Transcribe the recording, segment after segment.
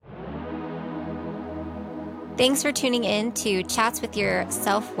Thanks for tuning in to Chats with Your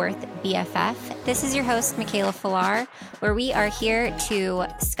Self-Worth BFF. This is your host, Michaela Falar, where we are here to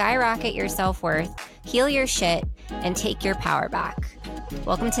skyrocket your self-worth, heal your shit, and take your power back.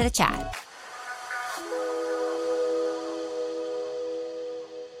 Welcome to the chat.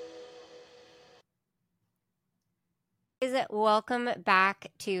 Welcome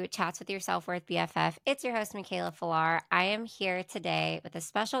back to Chats with Your Self-Worth BFF. It's your host, Michaela Falar. I am here today with a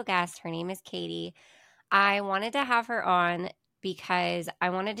special guest. Her name is Katie. I wanted to have her on because I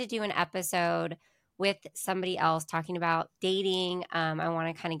wanted to do an episode with somebody else talking about dating. I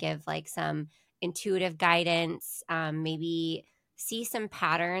want to kind of give like some intuitive guidance, maybe see some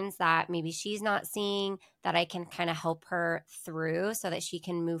patterns that maybe she's not seeing that I can kind of help her through so that she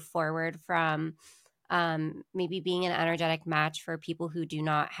can move forward from maybe being an energetic match for people who do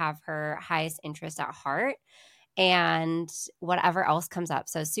not have her highest interest at heart and whatever else comes up.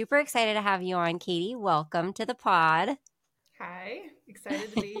 So super excited to have you on, Katie. Welcome to the pod. Hi,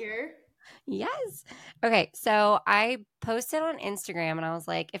 excited to be here. Yes. Okay, so I posted on Instagram and I was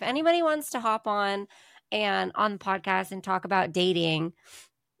like, if anybody wants to hop on and on the podcast and talk about dating,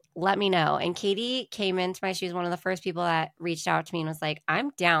 let me know. And Katie came into she was one of the first people that reached out to me and was like,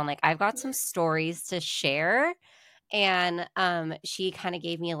 I'm down. Like, I've got some stories to share. And she kind of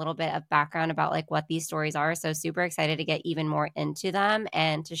gave me a little bit of background about like what these stories are. So super excited to get even more into them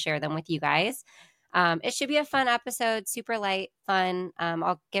and to share them with you guys. It should be a fun episode, super light, fun.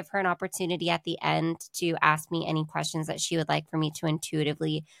 I'll give her an opportunity at the end to ask me any questions that she would like for me to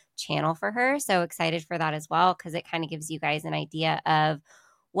intuitively channel for her. So excited for that as well, because it kind of gives you guys an idea of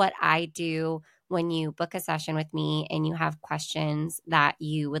what I do when you book a session with me and you have questions that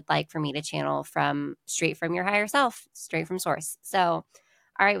you would like for me to channel from straight from your higher self, straight from source. So, all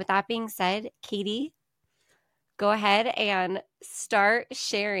right, with that being said, Katie, go ahead and start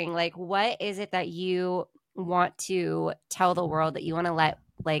sharing. Like, what is it that you want to tell the world, that you want to let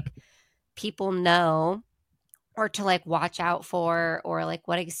like people know, or to like watch out for, or like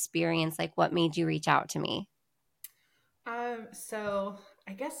what experience, like what made you reach out to me? So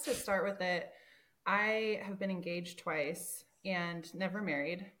I guess to start with it, I have been engaged twice and never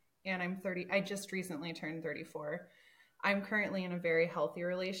married. And I'm 30. I just recently turned 34. I'm currently in a very healthy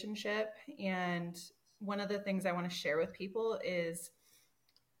relationship. And one of the things I want to share with people is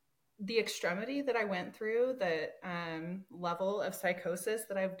the extremity that I went through, the level of psychosis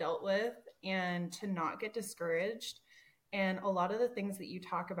that I've dealt with, and to not get discouraged. And a lot of the things that you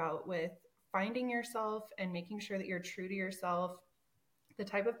talk about with finding yourself and making sure that you're true to yourself, the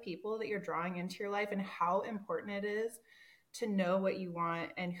type of people that you're drawing into your life, and how important it is to know what you want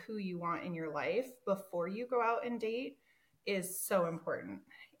and who you want in your life before you go out and date is so important.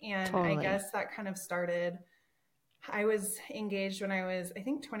 And Totally. I guess that kind of started. I was engaged when I was, I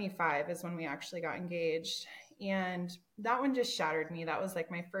think 25 is when we actually got engaged. And that one just shattered me. That was like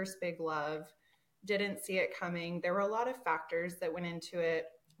my first big love. Didn't see it coming. There were a lot of factors that went into it.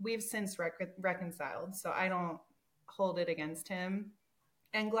 We've since reconciled, so I don't hold it against him.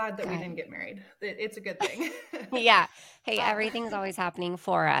 And glad that we didn't get married. It's a good thing. Yeah. Hey, everything's always happening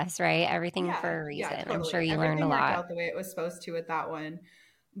for us, right? Everything for a reason. Yeah, totally. I'm sure you Everything learned a worked lot. out the way it was supposed to with that one.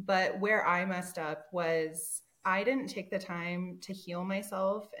 But where I messed up was I didn't take the time to heal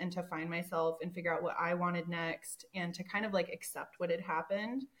myself and to find myself and figure out what I wanted next and to kind of like accept what had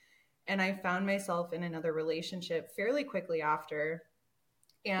happened. And I found myself in another relationship fairly quickly after.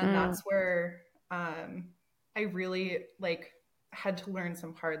 And that's where I really like had to learn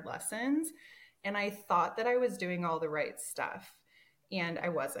some hard lessons. And I thought that I was doing all the right stuff. And I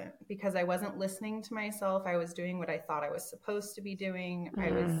wasn't, because I wasn't listening to myself. I was doing what I thought I was supposed to be doing.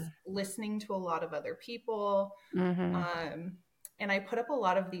 I was listening to a lot of other people. And I put up a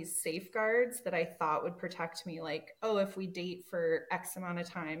lot of these safeguards that I thought would protect me. Like, oh, if we date for X amount of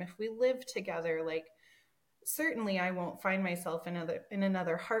time, if we live together, like, certainly I won't find myself in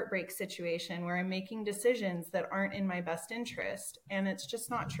another heartbreak situation where I'm making decisions that aren't in my best interest. And it's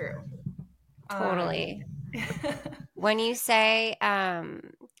just not true. Totally. When you say,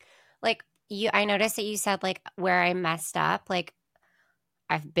 like I noticed that you said like where I messed up, like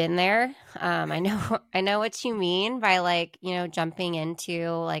I've been there. I know what you mean by like, jumping into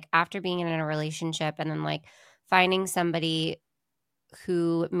like after being in a relationship and then like finding somebody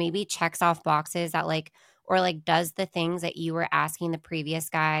who maybe checks off boxes that like, or like does the things that you were asking the previous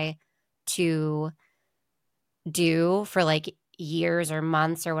guy to do for like years or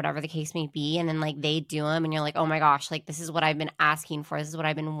months or whatever the case may be. And then like they do them and you're like, oh my gosh, like this is what I've been asking for. This is what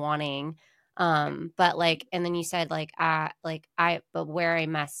I've been wanting. But like, and then you said like, but where I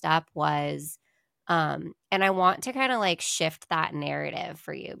messed up was And I want to kind of like shift that narrative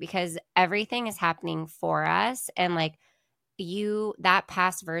for you because everything is happening for us. And like that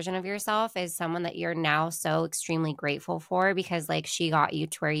past version of yourself is someone that you're now so extremely grateful for because like she got you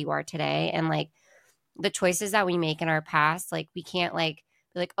to where you are today. And like the choices that we make in our past, like we can't like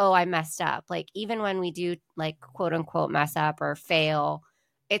be like, oh, I messed up. Like even when we do like quote unquote mess up or fail,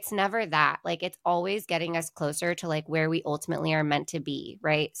 it's never that. Like it's always getting us closer to like where we ultimately are meant to be.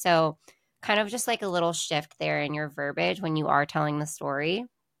 Right. So kind of just like a little shift there in your verbiage when you are telling the story.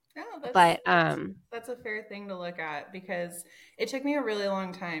 Oh, But that's a fair thing to look at because it took me a really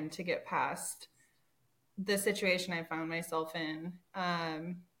long time to get past the situation I found myself in.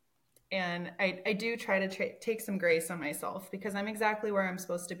 And I do try to take some grace on myself because I'm exactly where I'm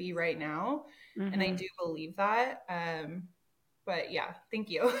supposed to be right now. And I mhm. do believe that. But yeah, thank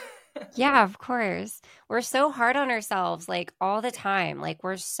you. Yeah, of course. We're so hard on ourselves like all the time. Like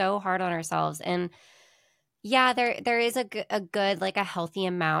we're so hard on ourselves and yeah, there is a good like a healthy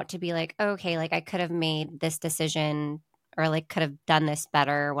amount to be like, okay, like I could have made this decision or like could have done this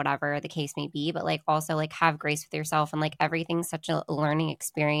better or whatever the case may be, but like also like have grace with yourself and like everything's such a learning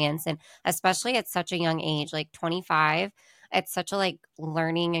experience and especially at such a young age, like 25, it's such a like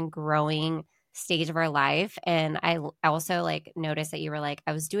learning and growing stage of our life and I also like noticed that you were like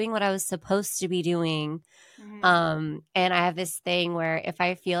I was doing what I was supposed to be doing Mhm. and I have this thing where if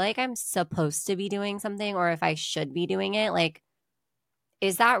I feel like I'm supposed to be doing something or if I should be doing it, like,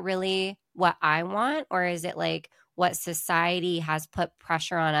 is that really what I want? Or is it like what society has put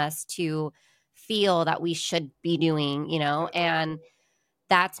pressure on us to feel that we should be doing, you know? And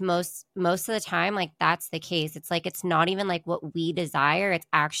that's most of the time, like that's the case. It's like it's not even like what we desire. It's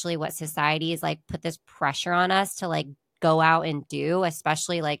actually what society is like put this pressure on us to like go out and do,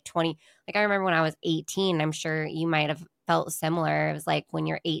 especially like 20. Like I remember when I was 18, I'm sure you might have felt similar. It was like when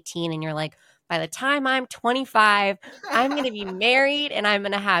you're 18 and you're like, by the time I'm 25, I'm going to be married and I'm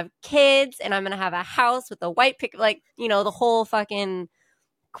going to have kids and I'm going to have a house with a white picket, like, you know, the whole fucking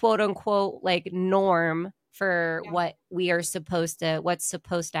quote unquote like norm for Yeah. what we are supposed to what's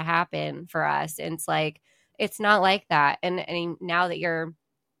supposed to happen for us and it's like it's not like that and now that you're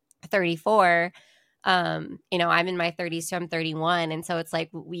 34 you know I'm in my 30s so I'm 31 and so it's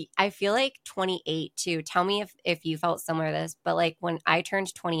like I feel like 28 too. Tell me if you felt similar to this but like when I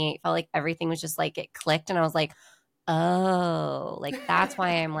turned 28 felt like everything was just like it clicked and I was like oh, like that's why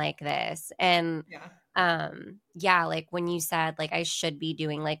I'm like this. And Yeah. yeah, like when you said like I should be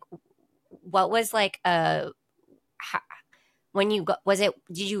doing like what was like when you got was it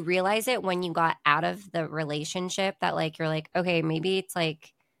did you realize it when you got out of the relationship that like you're like okay, maybe it's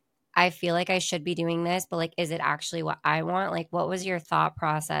like I feel like I should be doing this, but like is it actually what I want? Like what was your thought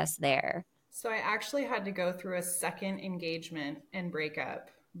process there? So I actually had to go through a second engagement and breakup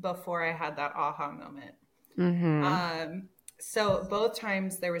before I had that aha moment. Mhm. Um, so both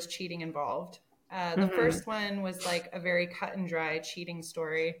times there was cheating involved. The Mhm. first one was like a very cut and dry cheating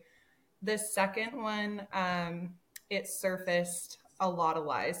story. The second one, it surfaced a lot of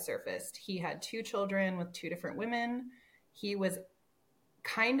lies surfaced. He had two children with two different women. He was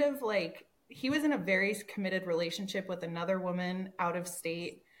kind of like he was in a very committed relationship with another woman out of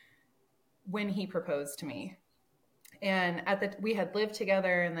state when he proposed to me. And at the we had lived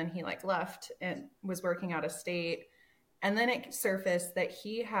together and then he like left and was working out of state. And then it surfaced that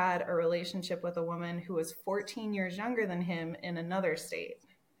he had a relationship with a woman who was 14 years younger than him in another state.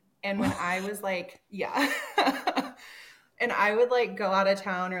 And when I was like, yeah. And I would like go out of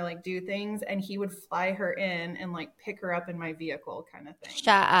town or like do things and he would fly her in and like pick her up in my vehicle kind of thing.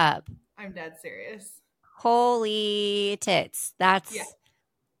 Shut up. I'm dead serious. Holy tits. Yeah.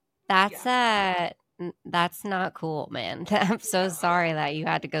 That's Yeah. that's not cool, man. I'm so sorry that you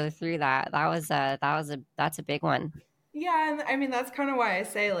had to go through that. That's a big one. Yeah. And I mean, that's kind of why I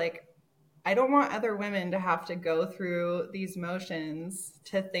say, like, I don't want other women to have to go through these motions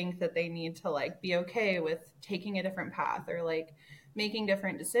to think that they need to like be okay with taking a different path or like making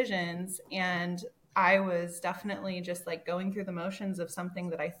different decisions. And I was definitely just like going through the motions of something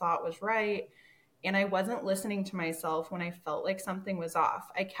that I thought was right. And I wasn't listening to myself when I felt like something was off.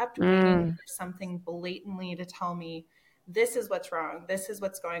 I kept waiting Mm. for something blatantly to tell me, this is what's wrong. This is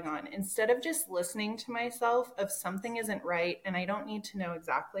what's going on. Instead of just listening to myself of something isn't right and I don't need to know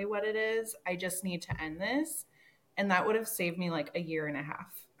exactly what it is. I just need to end this. And that would have saved me like a year and a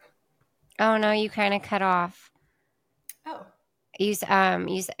half. Oh no, you kind of cut off. Oh,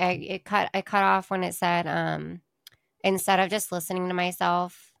 I cut off when it said instead of just listening to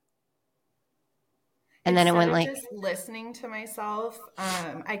myself and then it instead went of like just listening to myself,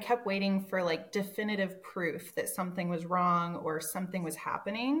 I kept waiting for like definitive proof that something was wrong or something was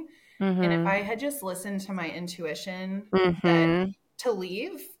happening. And if Mm-hmm. I had just listened to my intuition that Mm-hmm. to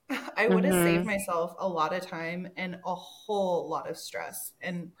leave, I would have saved Mm-hmm. myself a lot of time and a whole lot of stress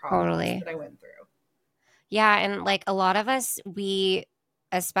and problems Totally. that I went through. Yeah, and like a lot of us, we,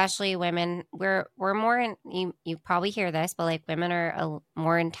 especially women, we're more in, you probably hear this, but like women are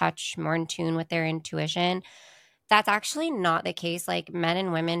more in touch, more in tune with their intuition. That's actually not the case. Like men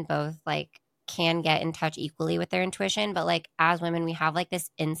and women both like can get in touch equally with their intuition, but like as women, we have like this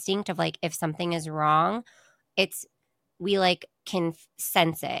instinct of like if something is wrong, it's we like can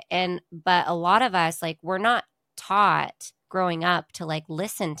sense it. And but a lot of us like we're not taught growing up to like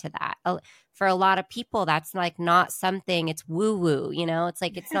listen to that. For a lot of people that's like not something, it's woo woo, you know? It's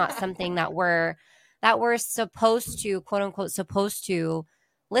like it's not something that we're supposed to, quote unquote, supposed to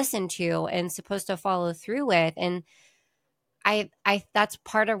listen to and supposed to follow through with. And I that's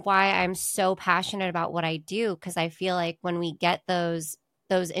part of why I'm so passionate about what I do, because I feel like when we get those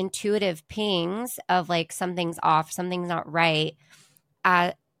intuitive pings of like something's off, something's not right,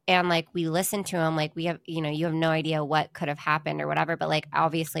 uh, and like we listen to them, like we have, you know, you have no idea what could have happened or whatever, but like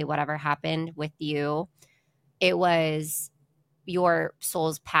obviously whatever happened with you, it was your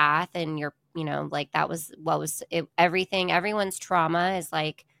soul's path and your, you know, like that was what was it, everything, everyone's trauma is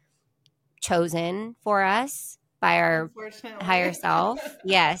like chosen for us by our higher Unfortunately. self.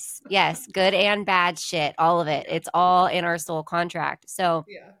 Yes, yes, good and bad shit, all of it. Yeah. It's all in our soul contract. So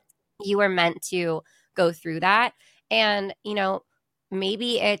Yeah. you were meant to go through that. And, you know,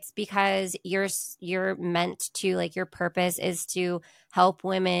 maybe it's because you're meant to, like your purpose is to help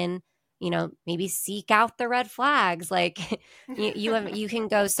women, you know, maybe seek out the red flags. Like you can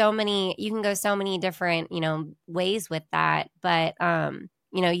go so many, you can go so many different, you know, ways with that. But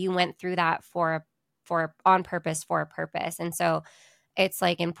you know, you went through that for on purpose, for a purpose. And so it's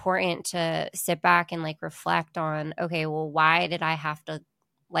like important to sit back and like reflect on, okay, well, why did I have to,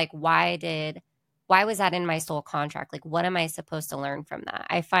 like, why was that in my soul contract? Like, what am I supposed to learn from that?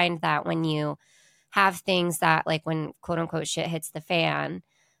 I find that when you have things that, like, when quote unquote shit hits the fan,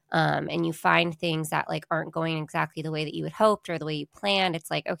 and you find things that like aren't going exactly the way that you had hoped or the way you planned, it's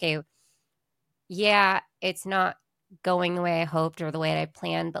like, okay, yeah, it's not going the way I hoped or the way I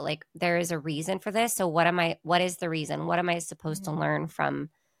planned, but like there is a reason for this. So what is the reason? What am I supposed to Mhm. learn from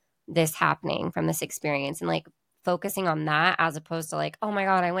this happening, from this experience? And like focusing on that as opposed to like, oh my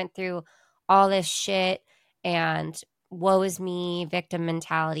God, I went through all this shit and woe is me, victim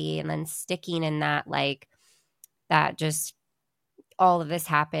mentality, and then sticking in that, like that just all of this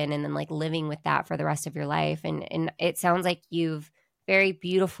happened and then like living with that for the rest of your life. And it sounds like you've very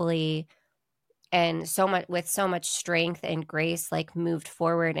beautifully and so much with so much strength and grace like moved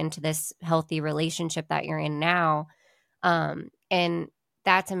forward into this healthy relationship that you're in now, and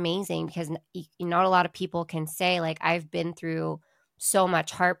that's amazing because not a lot of people can say like I've been through so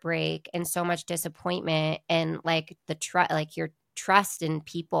much heartbreak and so much disappointment, and like the trust, like your trust in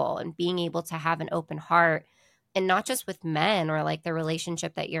people and being able to have an open heart, and not just with men or like the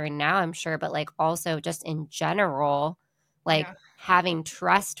relationship that you're in now, I'm sure, but like also just in general, like Yeah. having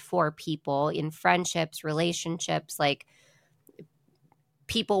trust for people in friendships, relationships, like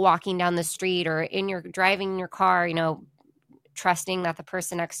people walking down the street or in your driving in your car, you know, trusting that the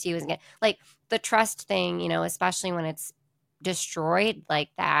person next to you is going to, like the trust thing, you know, especially when it's destroyed like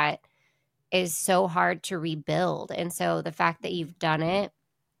that, is so hard to rebuild. And so the fact that you've done it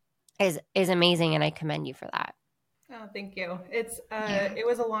is amazing, and I commend you for that. Oh, thank you. It's Yeah. it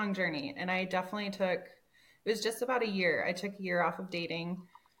was a long journey, and I definitely took it was just about a year. I took a year off of dating,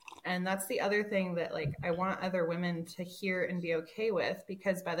 and that's the other thing that like I want other women to hear and be okay with,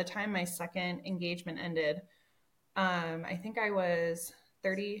 because by the time my second engagement ended, I think I was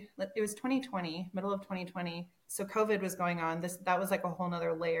 30. It was 2020, middle of 2020. So COVID was going on. That was like a whole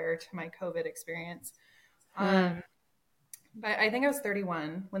nother layer to my COVID experience. Mm. Um, but I think I was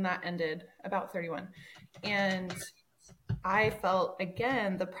 31 when that ended, about 31. And I felt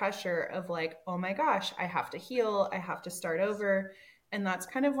again the pressure of like, oh my gosh, I have to heal, I have to start over. And that's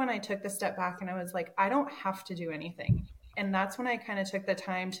kind of when I took the step back and I was like, I don't have to do anything. And that's when I kind of took the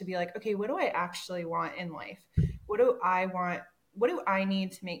time to be like, okay, what do I actually want in life? What do I want? What do I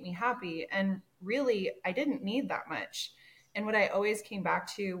need to make me happy? And really, I didn't need that much. And what I always came back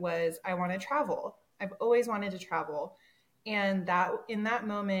to was, I want to travel. I've always wanted to travel. And that in that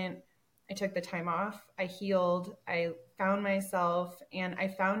moment, I took the time off, I healed, I found myself, and I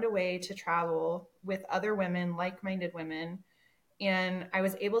found a way to travel with other women, like minded women. And I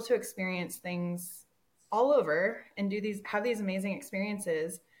was able to experience things all over and have these amazing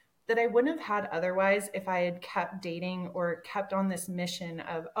experiences that I wouldn't have had otherwise if I had kept dating or kept on this mission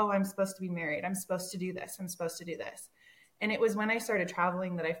of, oh, I'm supposed to be married. I'm supposed to do this. I'm supposed to do this. And it was when I started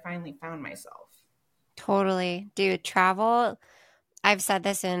traveling that I finally found myself. Totally. Dude, travel, I've said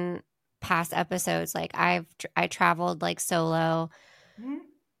this in past episodes, like I traveled like solo, Mm-hmm.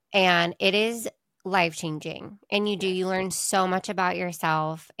 and it is life-changing. And you Yes. learn so much about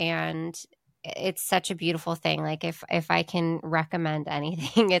yourself, and it's such a beautiful thing. Like if I can recommend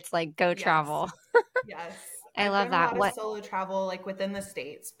anything, it's like go Yes. travel. Yes. I I've love done a that. lot of What solo travel like within the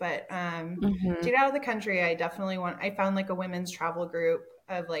States, but to Mhm. get out of the country, I found like a women's travel group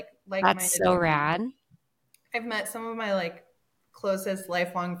of That's like-minded so women. rad. I've met some of my like closest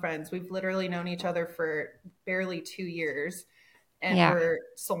lifelong friends. We've literally known each other for barely 2 years and Yeah. we're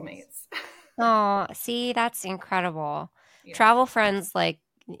soulmates. Oh, see, that's incredible. Yeah. Travel friends, like,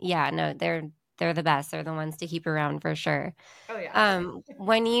 yeah, no, they're the best. They're the ones to keep around for sure. Oh yeah.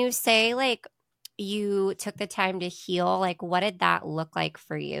 When you say like you took the time to heal, like what did that look like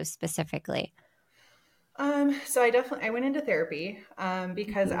for you specifically? So I went into therapy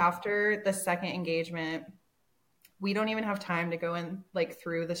because Mhm. after the second engagement, we don't even have time to go in like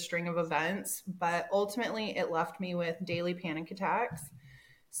through the string of events, but ultimately it left me with daily panic attacks.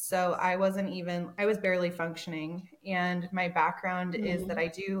 So I was barely functioning. And my background is that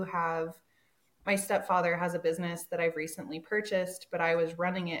Mhm. my stepfather has a business that I've recently purchased, but I was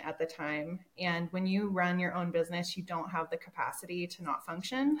running it at the time. And when you run your own business, you don't have the capacity to not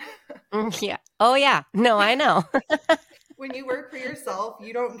function. Yeah. Oh yeah. No, I know. When you work for yourself,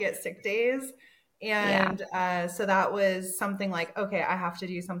 you don't get sick days. Yeah. And so that was something like, okay, I have to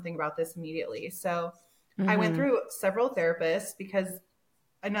do something about this immediately. So I went Hmm. through several therapists because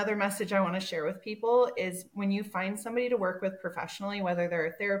another message I want to share with people is when you find somebody to work with professionally, whether they're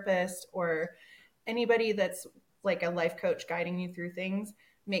a therapist or anybody that's like a life coach guiding you through things,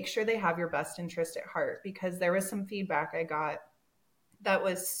 make sure they have your best interest at heart because there was some feedback I got that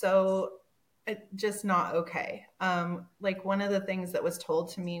was so just not okay. Like one of the things that was told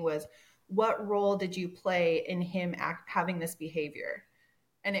to me was, "What role did you play in him having this behavior?"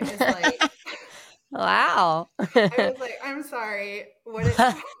 And it was like, Wow. I was like, "I'm sorry, what?" It,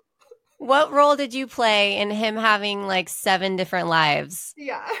 What role did you play in him having like 7 different lives?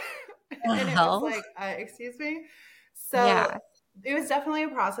 yeah, and it was Hell. like, "Excuse me." So Yeah. it was definitely a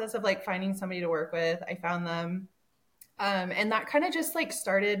process of like finding somebody to work with. I found them. And that kind of just like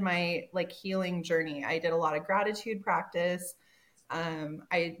started my like healing journey. I did a lot of gratitude practice.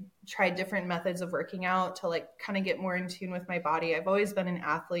 I tried different methods of working out to like kind of get more in tune with my body. I've always been an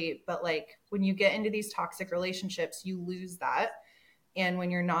athlete, but like when you get into these toxic relationships, you lose that. And when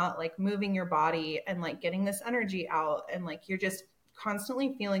you're not like moving your body and like getting this energy out and like you're just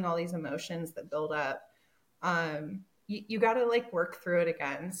constantly feeling all these emotions that build up, you got to like work through it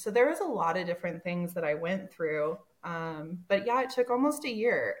again. So there was a lot of different things that I went through. But yeah, it took almost a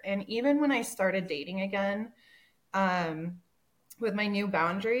year. And even when I started dating again, um, with my new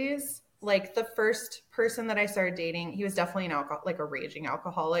boundaries, like the first person that I started dating, he was definitely like a raging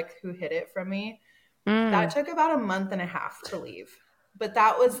alcoholic who hid it from me. That Mm. took about a month and a half to leave. But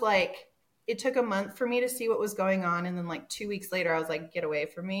that was like, it took a month for me to see what was going on. And then like 2 weeks later, I was like, get away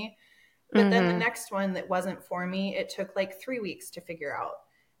from me. But then the Hmm. next one that wasn't for me, it took like 3 weeks to figure out.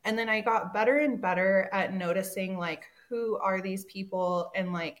 And then I got better and better at noticing like who are these people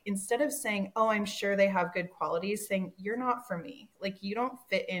and like instead of saying, "Oh, I'm sure they have good qualities," saying, "You're not for me. Like you don't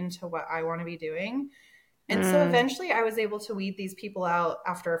fit into what I want to be doing." And so Mm. eventually I was able to weed these people out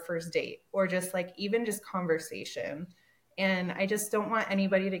after a first date or just like even just conversation. And I just don't want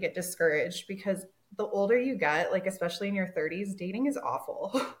anybody to get discouraged because the older you get, like especially in your 30s, dating is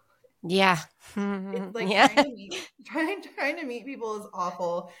awful. Yeah. It's like Yeah. trying to meet people is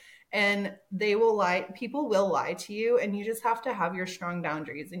awful, and they will lie, people will lie to you, and you just have to have your strong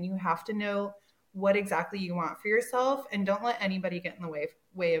boundaries and you have to know what exactly you want for yourself and don't let anybody get in the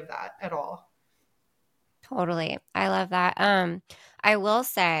way of that at all. Totally. I love that. I will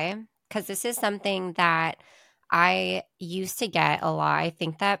say, because this is something that I used to get a lot. I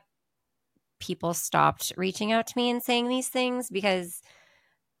think that people stopped reaching out to me and saying these things because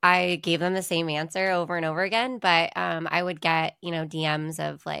I gave them the same answer over and over again. But I would get, DMs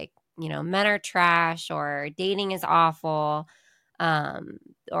of like, men are trash or dating is awful, um,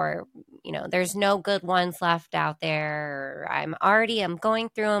 or, there's no good ones left out there. Or I'm going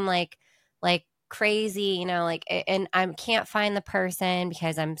through them like crazy, like, and I can't find the person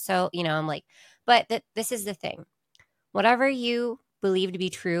because I'm so, I'm like, but this is the thing. Whatever you believe to be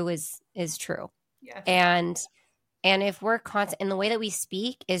true is true. Yes. And if we're constant, and the way that we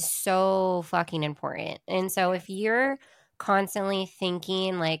speak is so fucking important. And so if Yes. you're constantly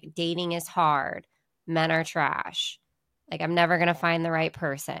thinking like dating is hard, men are trash, like I'm never going to find the right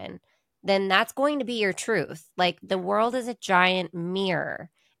person, then that's going to be your truth. Like the world is a giant mirror.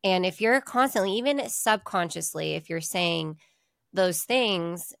 And if you're constantly, even subconsciously, if you're saying those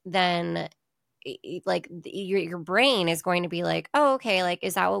things, then like your brain is going to be like, oh, okay, like,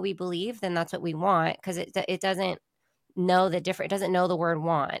 is that what we believe? Then that's what we want. Because it doesn't know the different, it doesn't know the word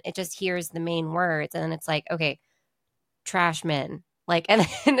want. It just hears the main words. And then it's like, okay, trash men. Like, and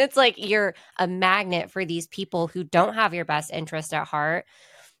it's like you're a magnet for these people who don't have your best interest at heart.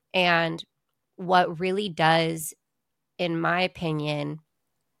 And what really does, in my opinion,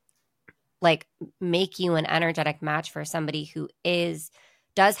 like make you an energetic match for somebody who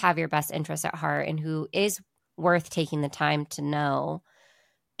does have your best interest at heart and who is worth taking the time to know,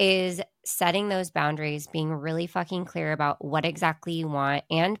 is setting those boundaries, being really fucking clear about what exactly you want,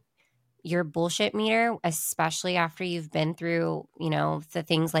 and your bullshit meter, especially after you've been through, the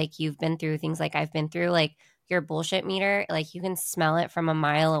things like you've been through, things like I've been through, like your bullshit meter, like you can smell it from a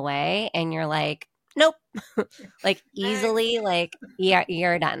mile away and you're like, nope, like easily, like, yeah,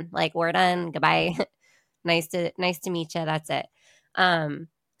 you're done. Like, we're done. Goodbye. nice to meet you. That's it.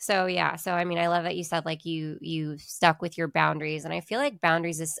 So yeah. So, I mean, I love that you said like you stuck with your boundaries, and I feel like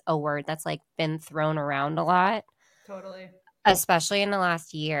boundaries is a word that's like been thrown around a lot. Totally. Especially in the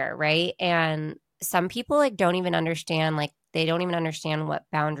last year, right? And some people like don't even understand, like they don't even understand what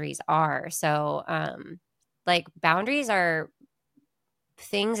boundaries are. So like boundaries are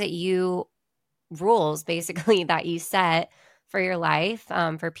things that rules basically that you set for your life,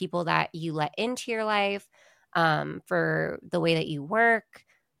 for people that you let into your life, for the way that you work,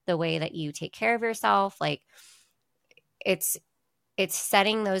 the way that you take care of yourself. Like it's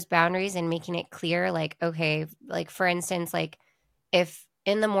setting those boundaries and making it clear, like, okay, like for instance, like if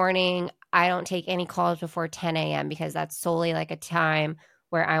in the morning I don't take any calls before 10 a.m. because that's solely like a time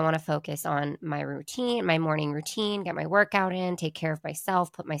where I want to focus on my routine, my morning routine, get my workout in, take care of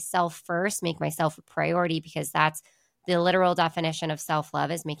myself, put myself first, make myself a priority, because that's the literal definition of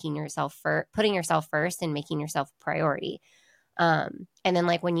self-love, is putting yourself first and making yourself a priority. And then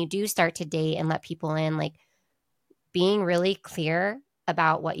like when you do start to date and let people in, like being really clear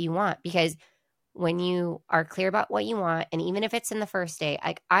about what you want, because when you are clear about what you want, and even if it's in the first date,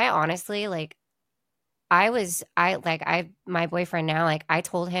 like I honestly, like my boyfriend now, like I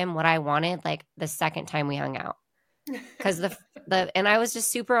told him what I wanted like the second time we hung out, because and I was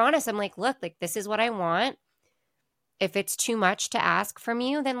just super honest. I'm like, look, like this is what I want. If it's too much to ask from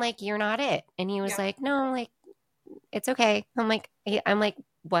you, then like you're not it. And he was like, no, like it's okay. I'm like,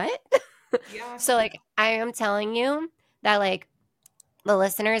 what? Yeah. So like I am telling you that, like the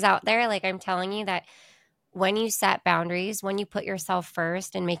listeners out there, like I'm telling you that when you set boundaries, when you put yourself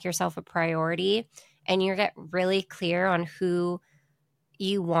first and make yourself a priority, and you get really clear on who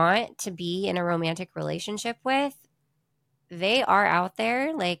you want to be in a romantic relationship with, they are out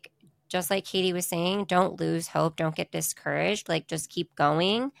there. Like, just like Katie was saying, don't lose hope. Don't get discouraged. Like, just keep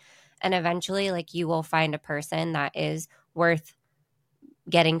going. And eventually, like, you will find a person that is worth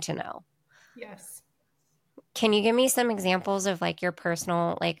getting to know. Yes. Can you give me some examples of like your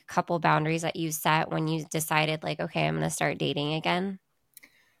personal, like couple boundaries that you set when you decided like, okay, I'm going to start dating again?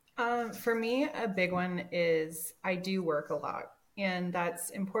 For me, a big one is I do work a lot. And that's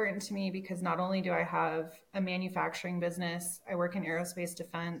important to me because not only do I have a manufacturing business, I work in aerospace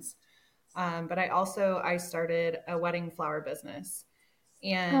defense, but I started a wedding flower business. Oh,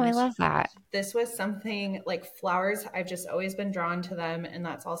 I And love that. this was something like flowers. I've just always been drawn to them. And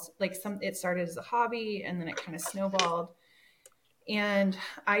that's also like it started as a hobby and then it kind of snowballed. And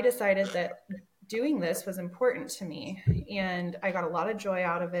I decided that doing this was important to me. And I got a lot of joy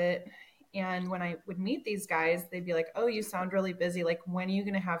out of it. And when I would meet these guys, they'd be like, oh, you sound really busy. Like, when are you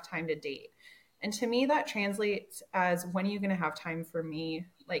going to have time to date? And to me, that translates as, when are you going to have time for me,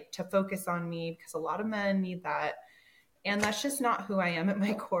 like to focus on me? Because a lot of men need that. And that's just not who I am at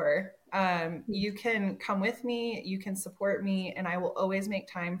my core. You can come with me, you can support me, and I will always make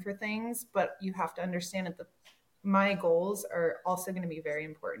time for things. But you have to understand that my goals are also going to be very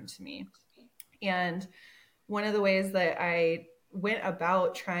important to me. And one of the ways that I went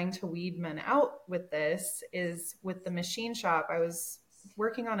about trying to weed men out with this is with the machine shop. I was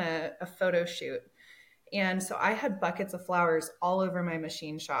working on a photo shoot. And so I had buckets of flowers all over my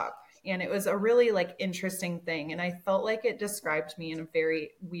machine shop. And it was a really like interesting thing. And I felt like it described me in a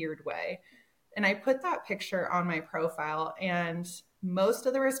very weird way. And I put that picture on my profile, and most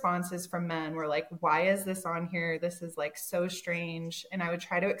of the responses from men were like, why is this on here? This is like so strange. And I would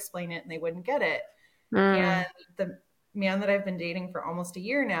try to explain it and they wouldn't get it. And the man that I've been dating for almost a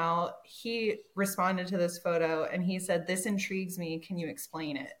year now, he responded to this photo and he said, this intrigues me. Can you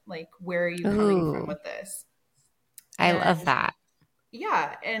explain it? Like, where are you coming from Ooh, with this? I And love that.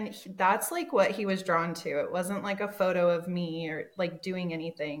 Yeah, and that's like what he was drawn to. It wasn't like a photo of me or like doing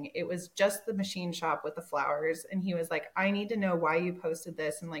anything. It was just the machine shop with the flowers. And he was like, I need to know why you posted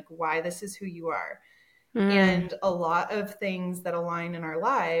this and like why this is who you are. Mm, And a lot of things that align in our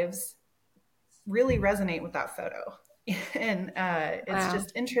lives really resonate with that photo. And it's wow.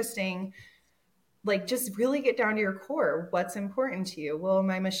 just interesting, like, just really get down to your core. What's important to you? Well,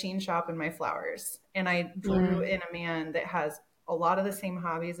 my machine shop and my flowers. And I drew Mm. in a man that has a lot of the same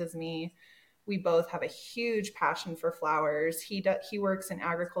hobbies as me. We both have a huge passion for flowers. He works in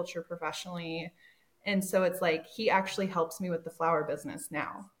agriculture professionally. And so it's like he actually helps me with the flower business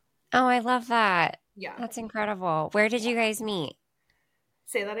now. Oh, I love that. Yeah. That's incredible. Where did Yeah. you guys meet?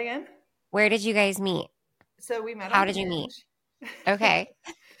 Say that again. Where did you guys meet? So we met How on did you meet? Hinge. Okay.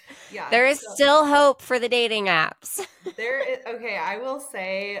 Yeah. There is So still hope for the dating apps. there is, okay, I will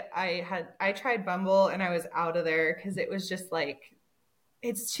say I tried Bumble and I was out of there because it was just like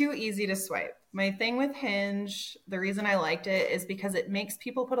it's too easy to swipe. My thing with Hinge, the reason I liked it is because it makes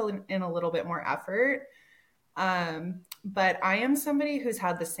people put in a little bit more effort. But I am somebody who's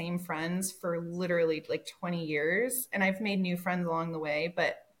had the same friends for literally like 20 years, and I've made new friends along the way,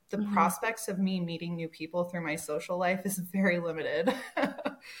 but the Mhm. prospects of me meeting new people through my social life is very limited.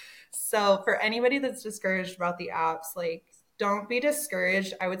 So for anybody that's discouraged about the apps, like don't be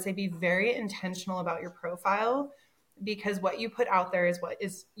discouraged. I would say be very intentional about your profile because what you put out there is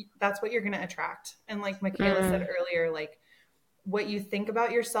that's what you're going to attract. And like Michaela said Mm. earlier, like what you think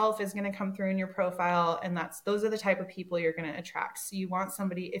about yourself is going to come through in your profile, and those are the type of people you're going to attract. So you want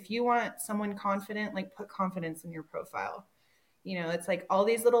somebody, if you want someone confident, like put confidence in your profile. It's like all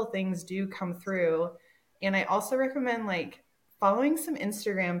these little things do come through. And I also recommend like following some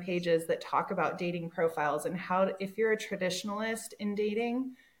Instagram pages that talk about dating profiles and if you're a traditionalist in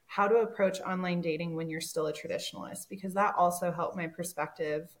dating, how to approach online dating when you're still a traditionalist, because that also helped my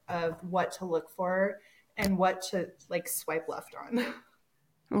perspective of what to look for and what to like swipe left on.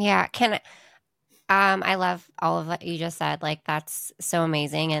 Yeah. I love all of what you just said. Like that's so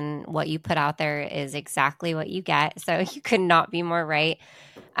amazing. And what you put out there is exactly what you get. So you could not be more right.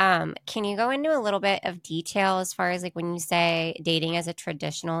 Can you go into a little bit of detail as far as like when you say dating as a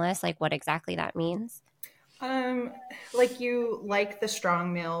traditionalist, like what exactly that means? Um, like you like the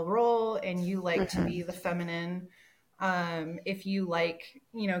strong male role and you like to Hmm. be the feminine. If you like,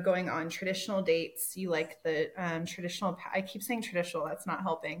 going on traditional dates, you like the traditional. I keep saying traditional, that's not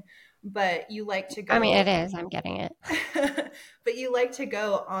helping, but you like to I mean, go, it is. I'm getting it. but you like to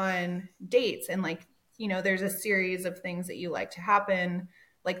go on dates and like, there's a series of things that you like to happen,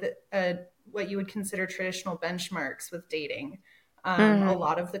 like what you would consider traditional benchmarks with dating. A Hmm.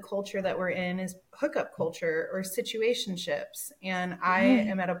 lot of the culture that we're in is hookup culture or situationships. And I Hmm.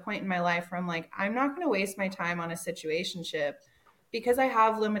 am at a point in my life where I'm like, I'm not going to waste my time on a situationship because I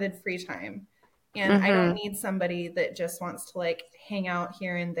have limited free time. And I don't Hmm. need somebody that just wants to like hang out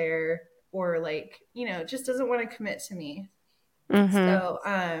here and there or like, just doesn't want to commit to me. Hmm. So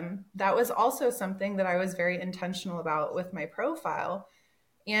that was also something that I was very intentional about with my profile.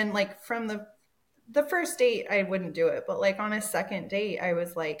 And like from the first date I wouldn't do it, but like on a second date I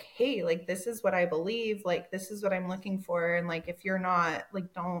was like, hey, like this is what I believe, like this is what I'm looking for, and like if you're not,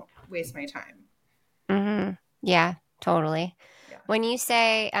 like don't waste my time. Hmm. Yeah, totally. Yeah. When you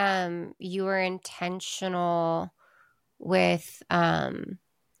say you were intentional with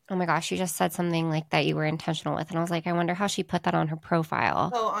oh my gosh, you just said something like that you were intentional with and I was like, I wonder how she put that on her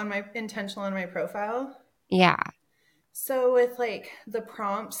profile. Oh, on my intentional on my profile. Yeah. So with like the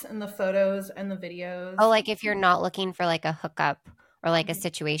prompts and the photos and the Oh, videos. like if you're not looking for like a hookup or like a Mhm.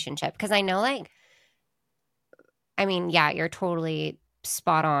 situationship. Because I know like I mean, yeah, you're totally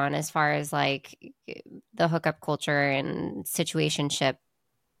spot on as far as like the hookup culture and situationship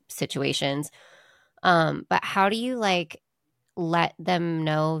situations. But how do you like let them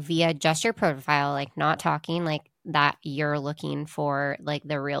know via just your profile, like not talking, like that you're looking for like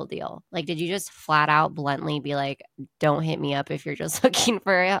the real deal? Like, did you just flat out bluntly be like, don't hit me up if you're just looking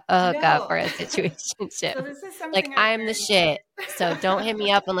for a hookup No. or a situationship? So this is Like, something I've I'm the shit. So don't hit me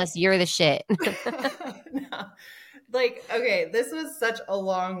learned. up unless you're the shit. No. Like, okay, this was such a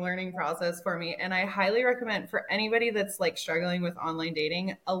long learning process for me. And I highly recommend for anybody that's like struggling with online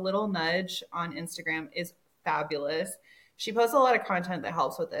dating, a little nudge on Instagram is fabulous. She posts a lot of content that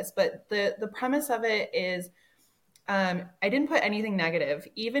helps with this, but the premise of it is I didn't put anything negative.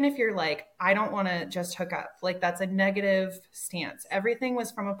 Even if you're like, I don't want to just hook up, like that's a negative stance. Everything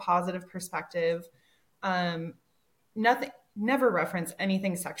was from a positive perspective. Um, Nothing, never reference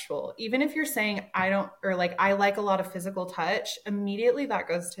anything sexual. Even if you're saying I don't, or like I like a lot of physical touch, immediately that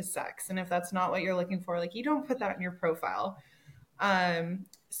goes to sex. And if that's not what you're looking for, like you don't put that in your profile.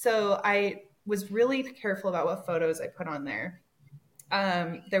 So I was really careful about what photos I put on there.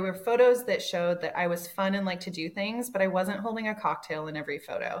 There were photos that showed that I was fun and like to do things, but I wasn't holding a cocktail in every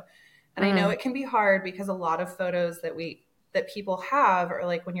photo. And I know Mm, it can be hard because a lot of photos that people have are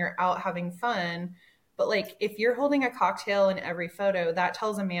like when you're out having fun. But like if you're holding a cocktail in every photo, that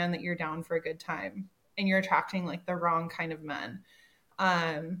tells a man that you're down for a good time and you're attracting like the wrong kind of men.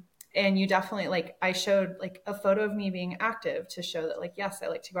 Um, and you definitely like I showed like a photo of me being active to show that like yes, I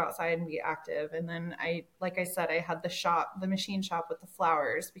like to go outside and be active. And then I like I said I had the machine shop with the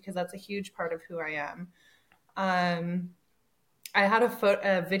flowers because that's a huge part of who I am. Um, I had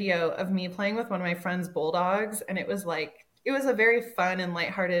a video of me playing with one of my friend's bulldogs, and it was a very fun and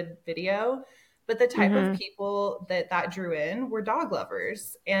lighthearted video. But the type of mm-hmm, people that drew in were dog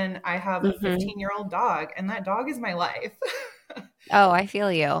lovers, and I have a mm-hmm. 15-year-old dog, and that dog is my life. Oh, I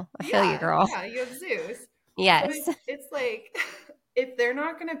feel you. I feel you, Yeah, girl. yeah, you have Zeus. So Yes. it's like if they're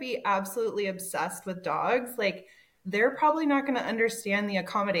not going to be absolutely obsessed with dogs, like they're probably not going to understand the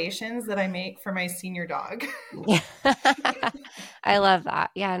accommodations that I make for my senior dog. Yeah. I love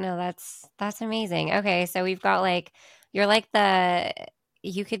that. Yeah, no, that's amazing. Okay, so we've got like you're like the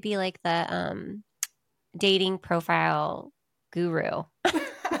you could be like the dating profile guru.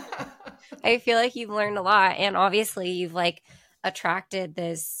 I feel like you've learned a lot and obviously you've like attracted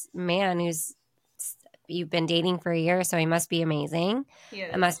this man who's you've been dating for a year, so he must be amazing.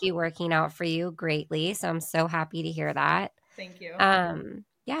 He It is. must be working out for you greatly. So I'm so happy to hear that. Thank you.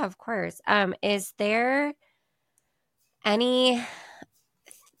 Yeah, of course. Is there any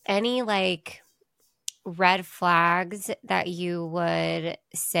like red flags that you would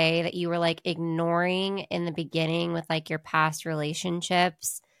say that you were like ignoring in the beginning with like your past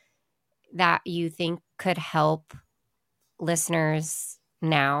relationships that you think could help listeners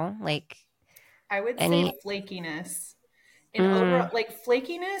now? Like I would any say flakiness. In overall, mm, like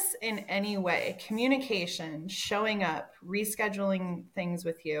flakiness in any way, communication, showing up, rescheduling things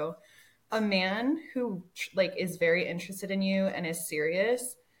with you. A man who like is very interested in you and is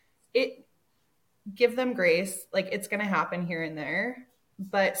serious, it give them grace. Like it's going to happen here and there,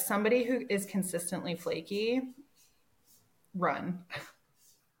 but somebody who is consistently flaky, run.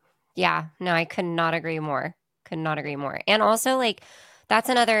 yeah, no, I could not agree more. Could not agree more. And also like that's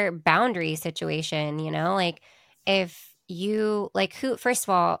another boundary situation, you know? Like if you like who first of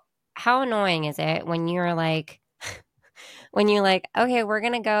all, how annoying is it when you're like when you're like, okay, we're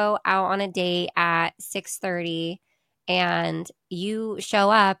gonna go out on a date at 6:30 and you show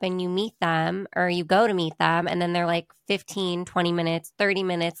up and you meet them or you go to meet them and then they're like 15, 20 minutes, 30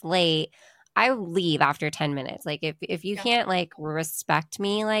 minutes late. I leave after 10 minutes. Like if you Yeah. can't like respect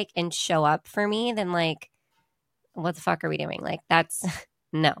me like and show up for me, then like what the fuck are we doing? Like that's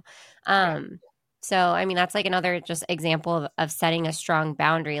no. Yeah. Um so I mean that's like another just example of setting a strong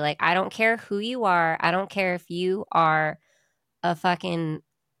boundary. Like I don't care who you are. I don't care if you are a fucking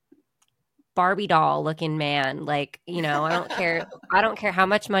Barbie doll looking man. Like, you know, I don't care how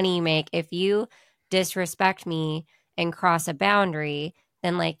much money you make. If you disrespect me and cross a boundary,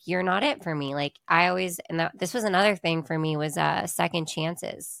 then like you're not it for me. Like I always and this was another thing for me was second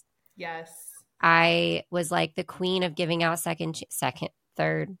chances. Yes. I was like the queen of giving out second,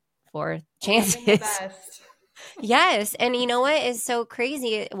 third, fourth Only in the chances. best. Yes, and you know what is so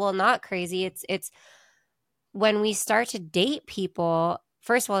crazy? Well, not crazy. It's when we start to date people,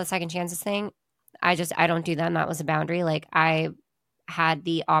 first of all, the second chances thing, I don't do them. That was a boundary. Like I had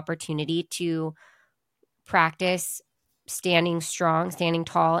the opportunity to practice standing strong, standing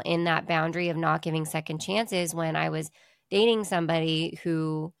tall in that boundary of not giving second chances when I was dating somebody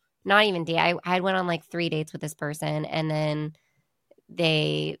who not even date. I went on like 3 dates with this person and then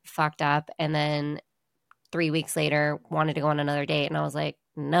they fucked up and then 3 weeks later wanted to go on another date and I was like,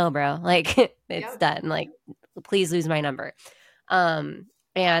 no, bro, like it's Yep. done. Like please lose my number. Um,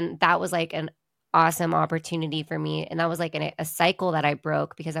 and that was like an awesome opportunity for me. And that was like a cycle that I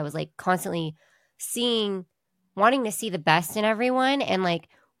broke because I was like constantly seeing, wanting to see the best in everyone and like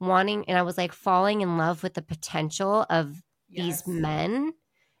wanting, and I was like falling in love with the potential of these Yes. men.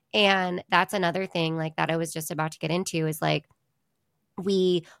 And that's another thing like that I was just about to get into is like,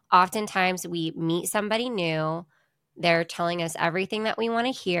 we oftentimes we meet somebody new, they're telling us everything that we want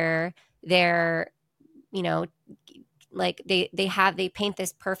to hear, they're you know like they paint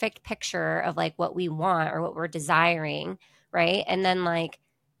this perfect picture of like what we want or what we're desiring, right? And then like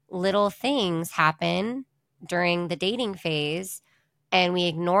little things happen during the dating phase and we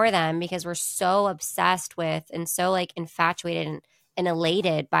ignore them because we're so obsessed with and so like infatuated and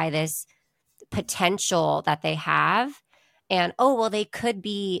elated by this potential that they have. And, oh, well, they could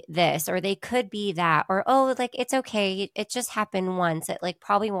be this or they could be that, or, oh, like, it's okay. It just happened once. It like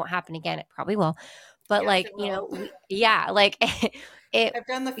probably won't happen again. It probably will. But Yes, like, it will. yeah, like it, I've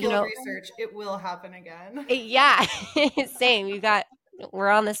done the you field know, research. It will happen again. yeah, same. We're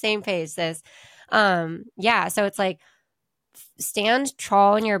on the same page, sis. Yeah. So it's like, stand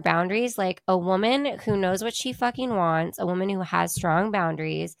tall in your boundaries. Like a woman who knows what she fucking wants, a woman who has strong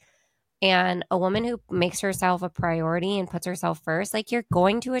boundaries, and a woman who makes herself a priority and puts herself first. Like you're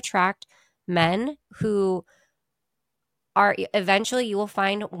going to attract men who are eventually, you will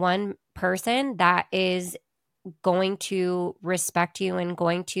find one person that is going to respect you and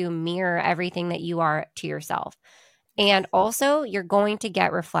going to mirror everything that you are to yourself. And also, you're going to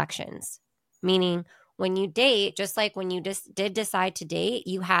get reflections, meaning when you date, just like when you just did decide to date,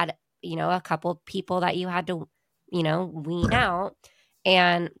 you had, a couple people that you had to, wean out.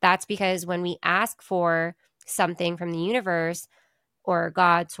 And that's because when we ask for something from the universe or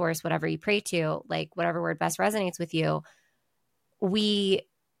God, source, whatever you pray to, like whatever word best resonates with you, we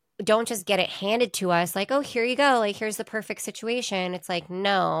don't just get it handed to us like, oh, here you go. Like, here's the perfect situation. It's like,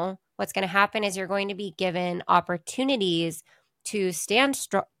 no, what's going to happen is you're going to be given opportunities to stand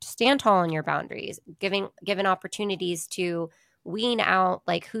tall in your boundaries, given opportunities to wean out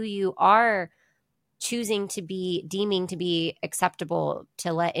like who you are choosing to be, deeming to be acceptable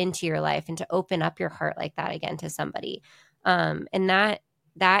to let into your life and to open up your heart like that again to somebody. And that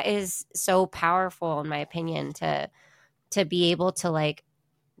is so powerful in my opinion to be able to like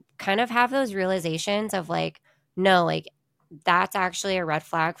kind of have those realizations of like, no, like that's actually a red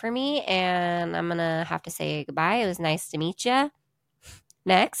flag for me. And I'm going to have to say goodbye. It was nice to meet you.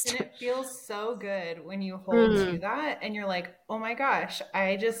 Next. And it feels so good when you hold to Mm, that and you're like, oh my gosh,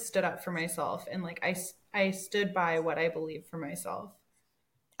 I just stood up for myself. And like, I stood by what I believe for myself.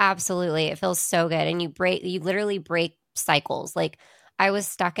 absolutely. It feels so good. And you literally break cycles. Like I was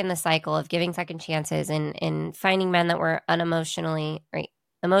stuck in the cycle of giving second chances and finding men that were unemotionally, right?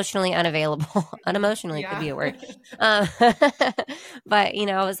 Emotionally unavailable. Unemotionally could Yeah. be a word. Um, but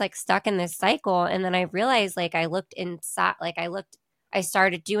I was like stuck in this cycle. And then I realized like I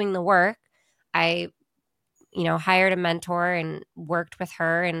started doing the work. I, hired a mentor and worked with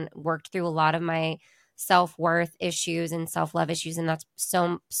her and worked through a lot of my self-worth issues and self-love issues. And that's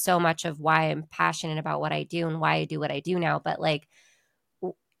so much of why I'm passionate about what I do and why I do what I do now. But like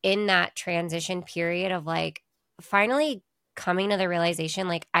in that transition period of like finally coming to the realization,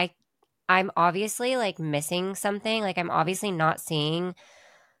 like I'm obviously like missing something. Like I'm obviously not seeing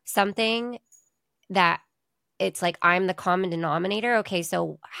something that it's like I'm the common denominator. Okay,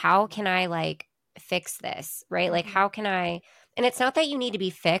 so how can I like fix this? Right? Like Mhm. how can I, and it's not that you need to be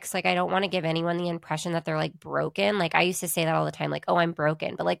fixed. Like I don't want to give anyone the impression that they're like broken. Like I used to say that all the time, like, oh, I'm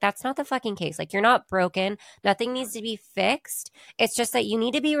broken. But like that's not the fucking case. Like you're not broken. Nothing needs to be fixed. It's just that you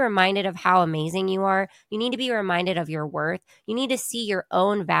need to be reminded of how amazing you are. You need to be reminded of your worth. You need to see your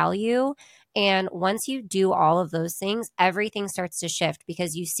own value. And once you do all of those things, everything starts to shift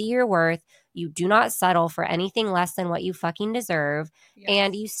because you see your worth. You do not settle for anything less than what you fucking deserve.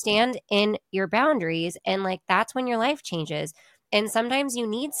 And Yes. you stand in your boundaries. And like that's when your life changes. And sometimes you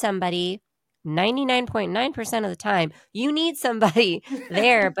need somebody, 99.9% of the time, you need somebody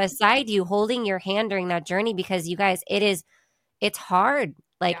there beside you holding your hand during that journey because you guys, it's hard.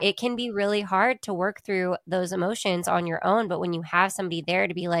 Like Yeah. it can be really hard to work through those emotions on your own. But when you have somebody there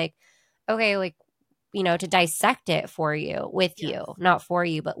to be like, okay, like, to dissect it for you, with you, Yes. not for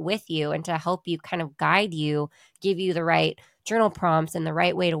you, but with you, and to help you kind of guide you, give you the right journal prompts and the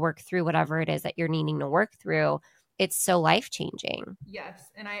right way to work through whatever it is that you're needing to work through. It's so life changing. Yes.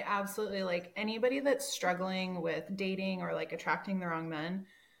 And I absolutely like anybody that's struggling with dating or like attracting the wrong men,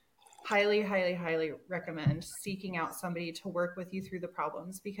 highly, highly, highly recommend seeking out somebody to work with you through the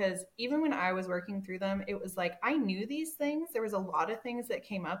problems. Because even when I was working through them, it was like I knew these things. There was a lot of things that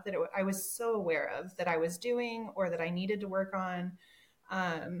came up that I was so aware of that I was doing or that I needed to work on.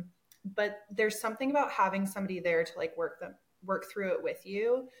 Um, but there's something about having somebody there to like work through it with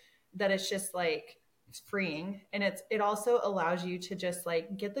you that it's just like it's freeing, and it also allows you to just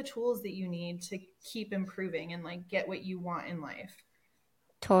like get the tools that you need to keep improving and like get what you want in life.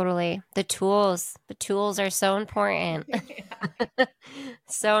 Totally. The tools are so important. Yeah.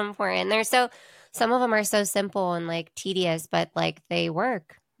 So important. Some of them are so simple and like tedious, but like they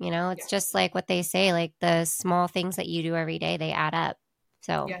work. It's Yes. just like what they say, like the small things that you do every day, they add up.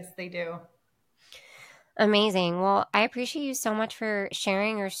 So Yes, they do. amazing. Well, I appreciate you so much for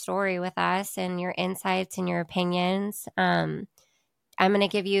sharing your story with us and your insights and your opinions. I'm going to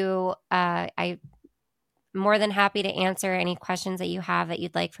give you, I'm more than happy to answer any questions that you have that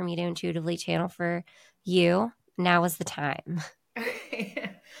you'd like for me to intuitively channel for you now is the time.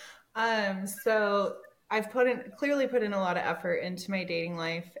 Okay. So I've clearly put in a lot of effort into my dating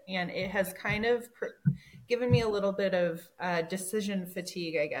life, and it has kind of given me a little bit of decision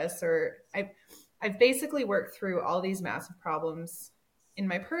fatigue, I guess. Or I've basically worked through all these massive problems in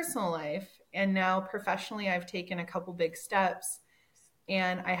my personal life, and now professionally, I've taken a couple big steps,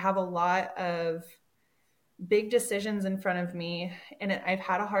 and I have a lot of big decisions in front of me, and I've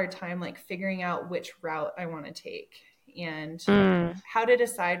had a hard time like figuring out which route I want to take and how to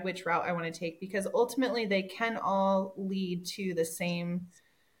decide which route I want to take, because ultimately they can all lead to the same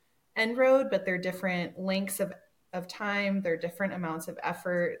end road, but they're different lengths of time, they're different amounts of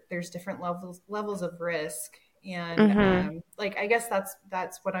effort, there's different levels of risk. And like I guess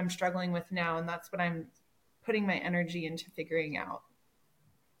that's what I'm struggling with now, and that's what I'm putting my energy into figuring out.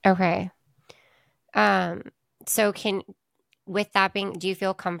 Okay. So with that being, do you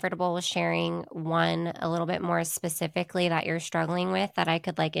feel comfortable with sharing one a little bit more specifically that you're struggling with that I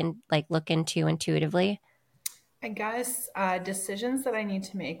could look into intuitively? I guess decisions that I need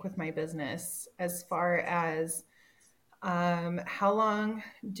to make with my business, as far as how long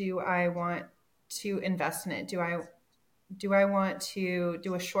do I want to invest in it? Do I want to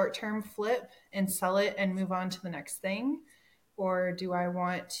do a short term flip and sell it and move on to the next thing, or do I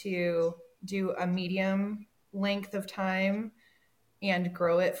want to do a medium length of time and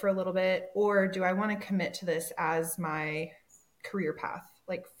grow it for a little bit, or do I want to commit to this as my career path,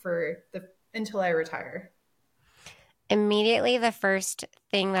 like for the until I retire? Immediately, the first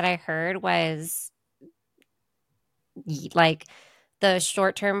thing that I heard was like the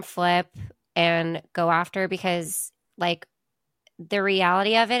short-term flip and go after, because like the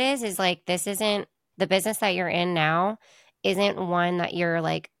reality of it is like this isn't the business that you're in now isn't one that you're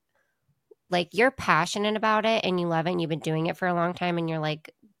like you're passionate about it and you love it and you've been doing it for a long time and you're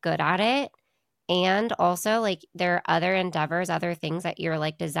like good at it. And also like there are other endeavors, other things that you're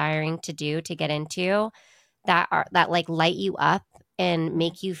like desiring to do to get into that like light you up and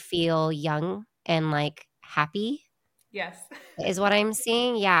make you feel young and like happy Yes. is what I'm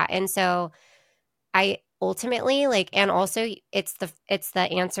seeing. Yeah. And so I ultimately like, and also it's the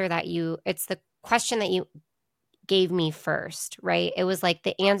answer that it's the question that you gave me first, right? It was like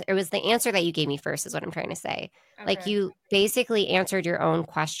it was the answer that you gave me first is what I'm trying to say. Like Okay. you basically answered your own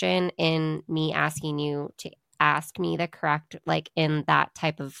question in me asking you to ask me the correct, like in that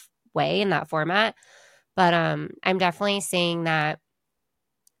type of way, in that format. But I'm definitely saying that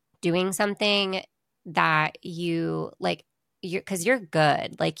doing something that you like because you're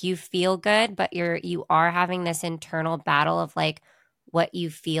good, like you feel good, but you are having this internal battle of like what you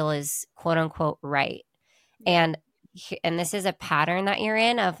feel is quote unquote right. Yeah. And this is a pattern that you're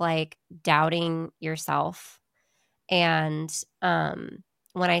in of like doubting yourself. And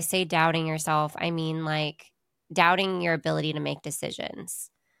when I say doubting yourself, I mean like doubting your ability to make decisions.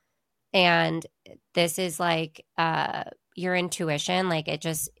 And this is like your intuition, like it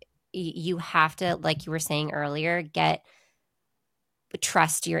just you have to, like you were saying earlier,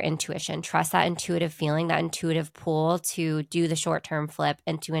 trust your intuition, trust that intuitive feeling, that intuitive pull to do the short-term flip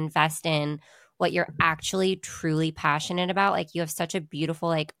and to invest in what you're actually truly passionate about. Like you have such a beautiful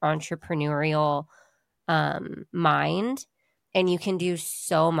like entrepreneurial mind, and you can do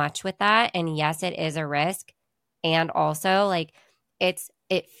so much with that. And yes, it is a risk, and also like it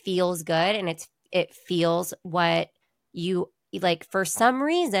feels good, and it feels what you like. For some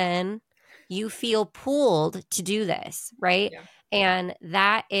reason you feel pulled to do this, right? Yeah. And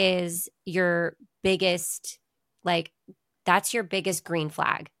that is your biggest, like that's your biggest green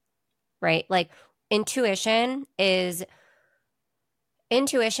flag, right? Like intuition is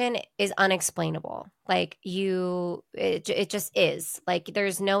intuition is unexplainable. Like it just is. Like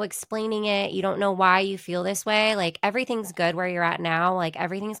there's no explaining it. You don't know why you feel this way. Like everything's good where you're at now. Like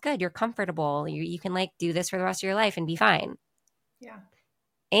everything's good. You're comfortable. You can like do this for the rest of your life and be fine. Yeah.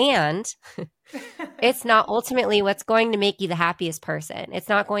 And it's not ultimately what's going to make you the happiest person. It's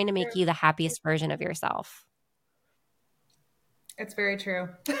not going to make you the happiest version of yourself. It's very true.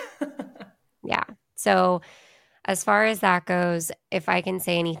 Yeah. So as far as that goes, if I can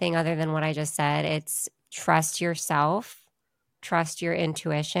say anything other than what I just said, it's trust yourself, trust your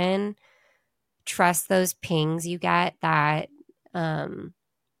intuition, trust those pings you get that um,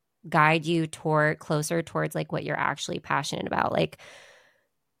 guide you closer towards like what you're actually passionate about. Like,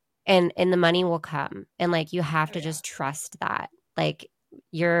 and the money will come, and like you have Oh, to yeah. just trust that. Like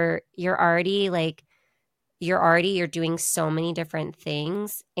you're already like you're doing so many different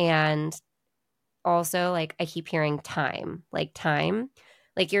things. And also like I keep hearing time, like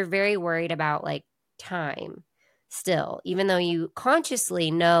you're very worried about like time still, even though you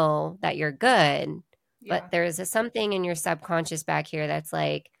consciously know that you're good. Yeah. But there is something in your subconscious back here that's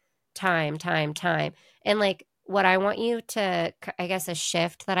like time, time, time. And like what I want you to, I guess a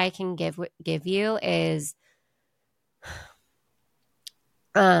shift that I can give you is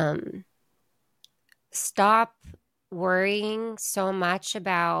stop worrying so much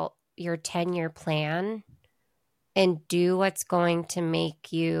about your 10-year plan and do what's going to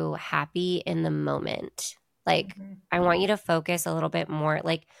make you happy in the moment. Like, I want you to focus a little bit more.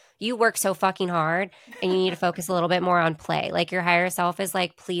 Like, you work so fucking hard and you need to focus a little bit more on play. Like, your higher self is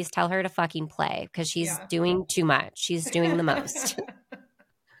like, please tell her to fucking play because she's Yeah. doing too much. She's doing the most. That's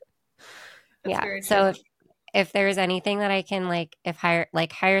Yeah. very So true. if there's anything that I can like, if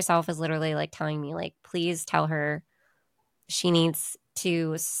higher self is literally like telling me, like, please tell her she needs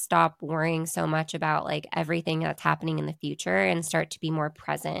to stop worrying so much about like everything that's happening in the future and start to be more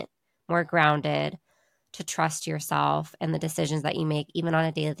present, more grounded, to trust yourself and the decisions that you make, even on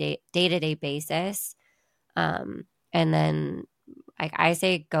a day-to-day basis. And then like I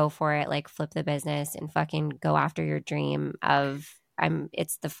say, go for it, like flip the business and fucking go after your dream of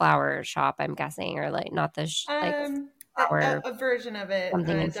it's the flower shop, I'm guessing, or like not the like flower, A version of it,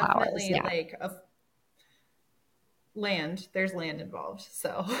 something in flowers. definitely Yeah. like a land. There's land involved.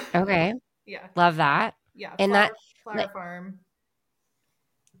 So Okay. yeah. Love that. Yeah. And that, Flower farm.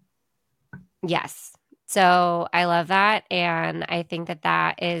 yes. So I love that. And I think that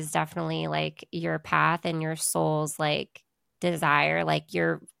that is definitely like your path and your soul's like desire, like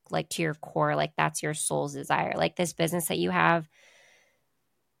your, like to your core, like that's your soul's desire. Like this business that you have,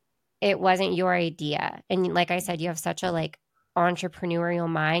 it wasn't your idea. And like I said, you have such a like entrepreneurial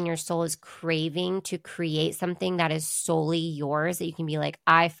mind. Your soul is craving to create something that is solely yours that you can be like,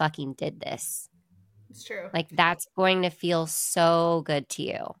 I fucking did this. It's true. Like that's going to feel so good to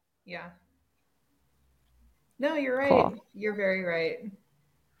you. Yeah. No, you're right. Cool. You're very right.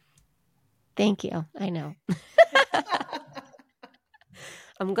 Thank you. I know.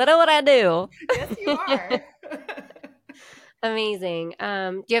 I'm good at what I do. Yes, you are. Amazing.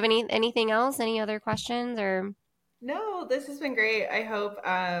 Do you have anything else? Any other questions or? No, this has been great. I hope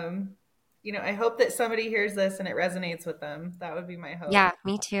that somebody hears this and it resonates with them. That would be my hope. Yeah,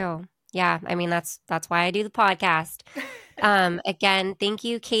 me too. Yeah, I mean that's why I do the podcast. Again, thank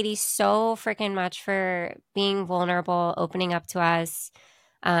you, Katie, so freaking much for being vulnerable, opening up to us,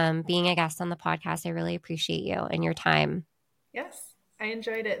 being a guest on the podcast. I really appreciate you and your time. Yes, I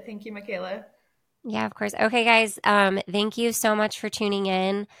enjoyed it. Thank you, Michaela. Yeah, of course. Okay, guys. Thank you so much for tuning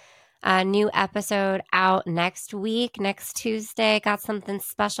in. A new episode out next week, next Tuesday. Got something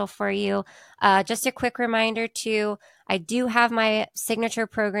special for you. Just a quick reminder too, I do have my signature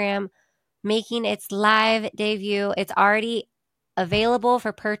program making its live debut. It's already available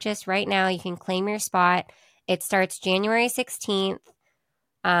for purchase right now. You can claim your spot. It starts January 16th.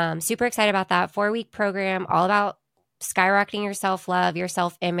 Super excited about that 4-week program, all about skyrocketing your self-love, your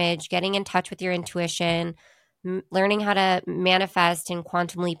self-image, getting in touch with your intuition, learning how to manifest and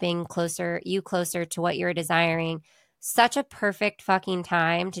quantum leaping closer to what you're desiring. Such a perfect fucking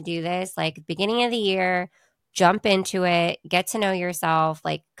time to do this. Like beginning of the year, jump into it, get to know yourself,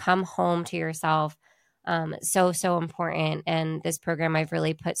 like come home to yourself. So important. And this program, I've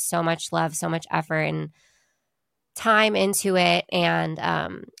really put so much love, so much effort and time into it. And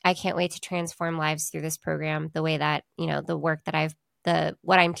I can't wait to transform lives through this program the way that, the work that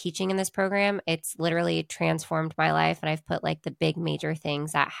what I'm teaching in this program, it's literally transformed my life. And I've put like the big major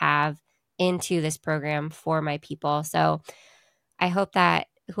things that have into this program for my people. So I hope that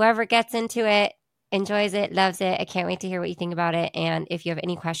whoever gets into it enjoys it, loves it. I can't wait to hear what you think about it. And if you have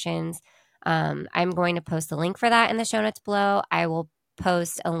any questions, I'm going to post a link for that in the show notes below. I will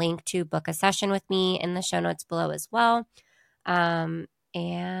post a link to book a session with me in the show notes below as well. And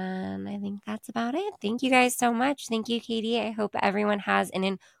I think that's about it. Thank you guys so much. Thank you, Katie. I hope everyone has an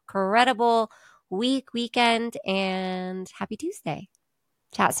incredible weekend, and happy Tuesday.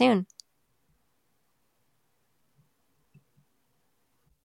 Chat soon.